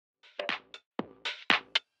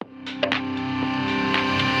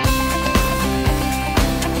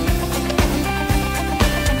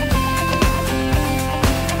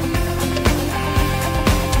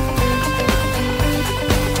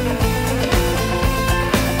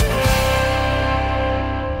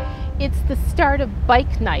the start of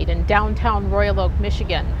Bike Night in downtown Royal Oak,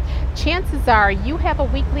 Michigan. Chances are you have a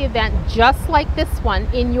weekly event just like this one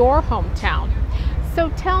in your hometown. So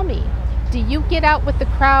tell me, do you get out with the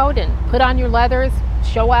crowd and put on your leathers,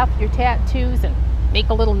 show off your tattoos, and make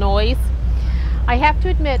a little noise? I have to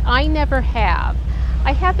admit, I never have.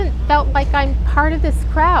 I haven't felt like I'm part of this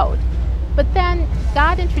crowd. But then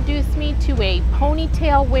God introduced me to a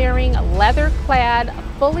ponytail-wearing, leather-clad,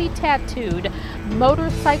 fully tattooed,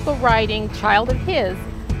 motorcycle-riding child of his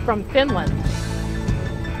from Finland.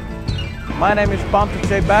 My name is Pontus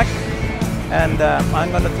J, and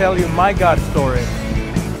I'm going to tell you my God story.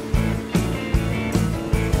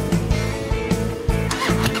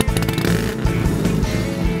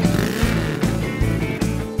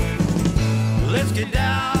 Let's get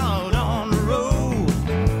out on the road,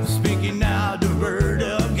 speaking now the word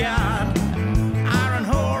of God. Iron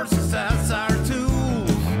horses, that's our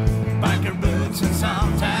tools, biker boots and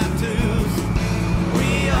some tattoos.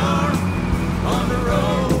 We are on the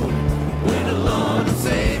road with the Lord and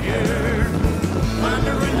Savior,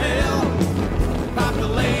 wandering hell,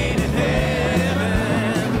 populated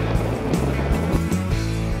heaven.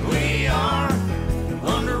 We are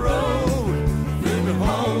on the road, filled with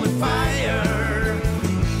holy fire.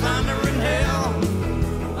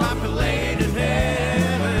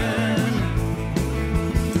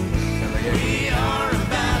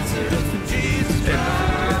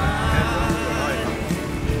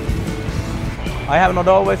 I have not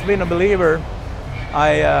always been a believer.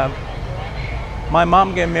 My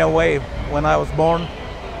mom gave me away when I was born,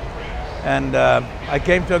 and I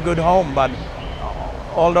came to a good home, but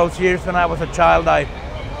all those years when I was a child, I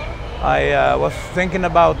was thinking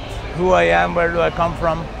about who I am, where do I come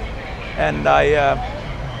from, and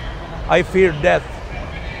I feared death.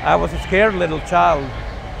 I was a scared little child.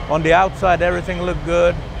 On the outside everything looked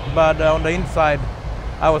good, but on the inside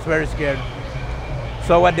I was very scared.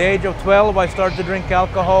 So at the age of 12 I started to drink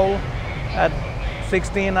alcohol. At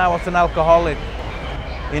 16 I was an alcoholic.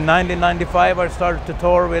 In 1995 I started to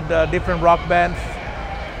tour with different rock bands,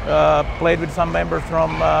 played with some members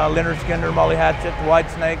from Lynyrd Skynyrd, Molly Hatchet,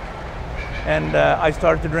 Whitesnake, and I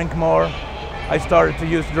started to drink more. I started to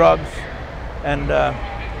use drugs, and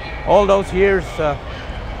all those years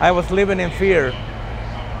I was living in fear.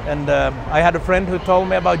 And I had a friend who told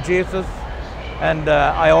me about Jesus, and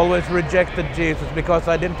I always rejected Jesus because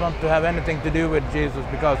I didn't want to have anything to do with Jesus,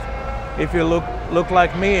 because if you look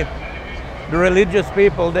like me, the religious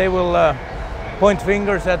people, they will point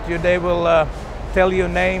fingers at you, they will tell you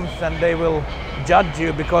names, and they will judge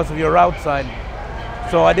you because of your outside.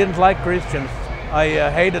 So I didn't like Christians. I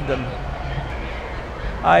hated them.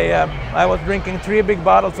 I was drinking 3 big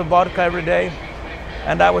bottles of vodka every day,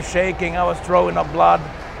 and I was shaking, I was throwing up blood,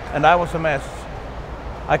 and I was a mess.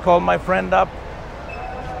 I called my friend up,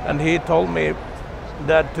 and he told me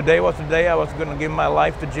that today was the day I was going to give my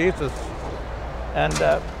life to Jesus. And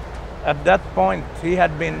at that point, he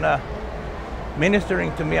had been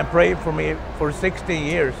ministering to me and praying for me for 16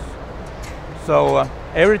 years. So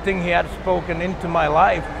everything he had spoken into my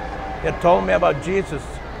life, he had told me about Jesus,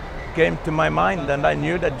 came to my mind, and I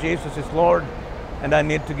knew that Jesus is Lord, and I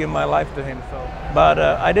need to give my life to him. But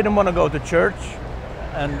I didn't want to go to church,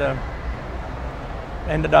 and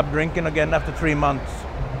ended up drinking again after 3 months.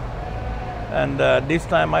 And this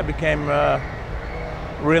time I became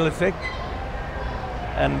really sick,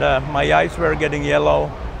 and my eyes were getting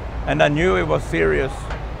yellow, and I knew it was serious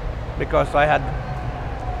because I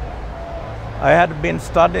had been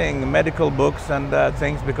studying medical books and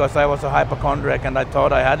things because I was a hypochondriac, and I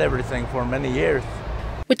thought I had everything for many years.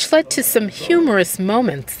 Which led to some humorous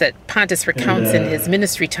moments that Pontus recounts in his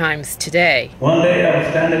ministry times today. One day I was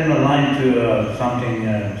standing in a line to something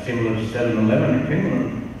similar to 7-Eleven in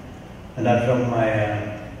Finland, and I felt my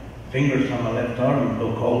fingers on my left arm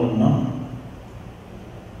go cold and numb.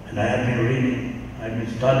 And I had been reading, I had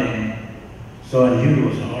been studying, so I knew it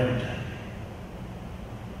was a heart attack.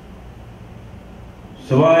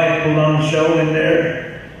 So I pulled on a show in there,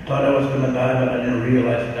 thought I was going to die, but I didn't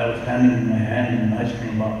realize that I was standing with my hand in an ice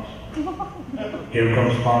cream box. Here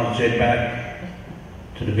comes Pontus J back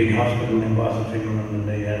to the big hospital in Vasa, Finland, and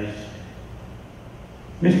they asked,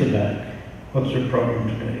 "Mr. Back, what's your problem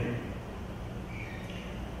today?"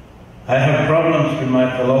 "I have problems with my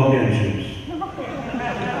fallopian tubes."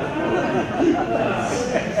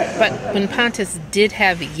 But when Pontus did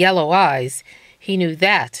have yellow eyes, he knew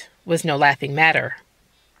that was no laughing matter.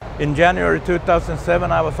 In January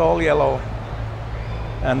 2007 I was all yellow,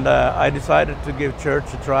 and I decided to give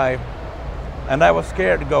church a try. And I was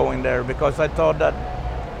scared going there because I thought that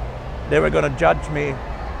they were going to judge me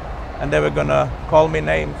and they were going to call me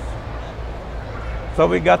names. So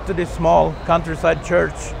we got to this small countryside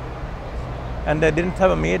church, and they didn't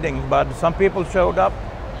have a meeting, but some people showed up.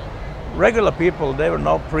 Regular people. There were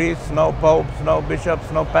no priests, no popes, no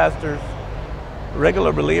bishops, no pastors,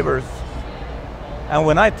 regular believers. And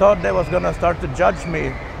when I thought they was going to start to judge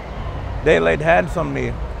me, they laid hands on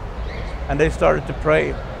me and they started to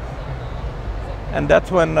pray. And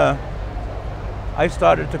that's when I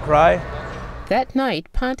started to cry. That night,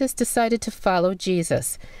 Pontus decided to follow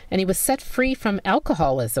Jesus, and he was set free from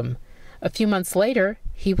alcoholism. A few months later,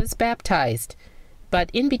 he was baptized. But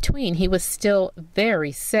in between, he was still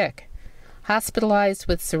very sick. Hospitalized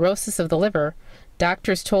with cirrhosis of the liver,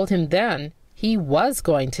 doctors told him then he was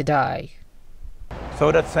going to die.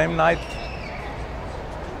 So that same night,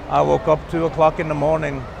 I woke up 2 o'clock in the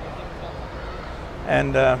morning,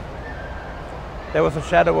 and there was a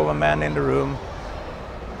shadow of a man in the room.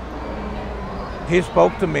 He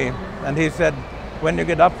spoke to me, and he said, when you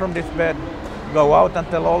get up from this bed, go out and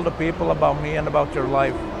tell all the people about me and about your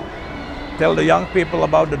life. Tell the young people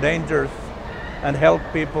about the dangers and help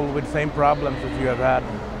people with the same problems as you have had.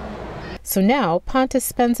 So now, Pontus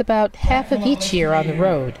spends about half of each year on the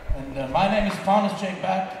road. And my name is Pontus J.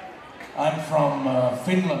 I'm from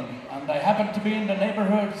Finland, and I happen to be in the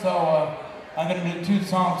neighborhood, so I'm going to do 2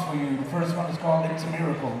 songs for you. The first one is called It's a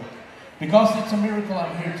Miracle. Because it's a miracle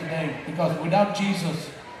I'm here today, because without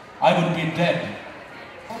Jesus, I would be dead.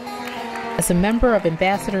 As a member of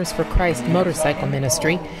Ambassadors for Christ motorcycle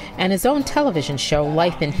ministry and his own television show,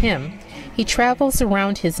 Life in Him, he travels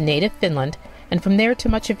around his native Finland and from there to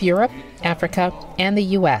much of Europe, Africa, and the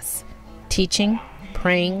U.S., teaching,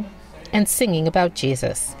 praying, and singing about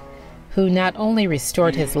Jesus, who not only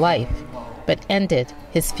restored his life, but ended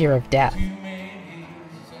his fear of death.